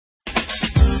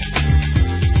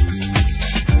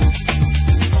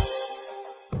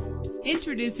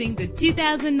Introducing the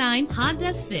 2009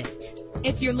 Honda Fit.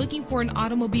 If you're looking for an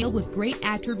automobile with great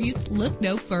attributes, look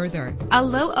no further. A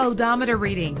low odometer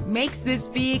reading makes this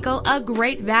vehicle a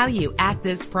great value at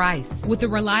this price. With a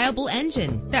reliable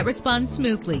engine that responds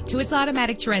smoothly to its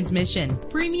automatic transmission,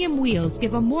 premium wheels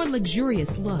give a more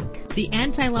luxurious look. The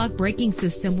anti-lock braking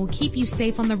system will keep you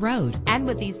safe on the road. And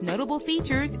with these notable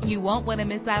features, you won't want to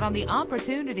miss out on the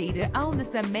opportunity to own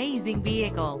this amazing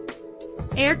vehicle.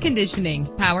 Air conditioning,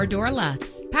 power door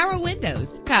locks, power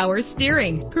windows, power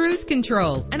steering, cruise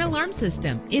control, an alarm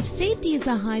system. If safety is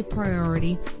a high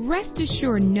priority, rest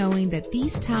assured knowing that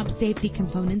these top safety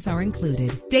components are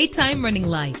included. Daytime running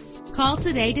lights. Call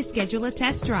today to schedule a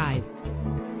test drive.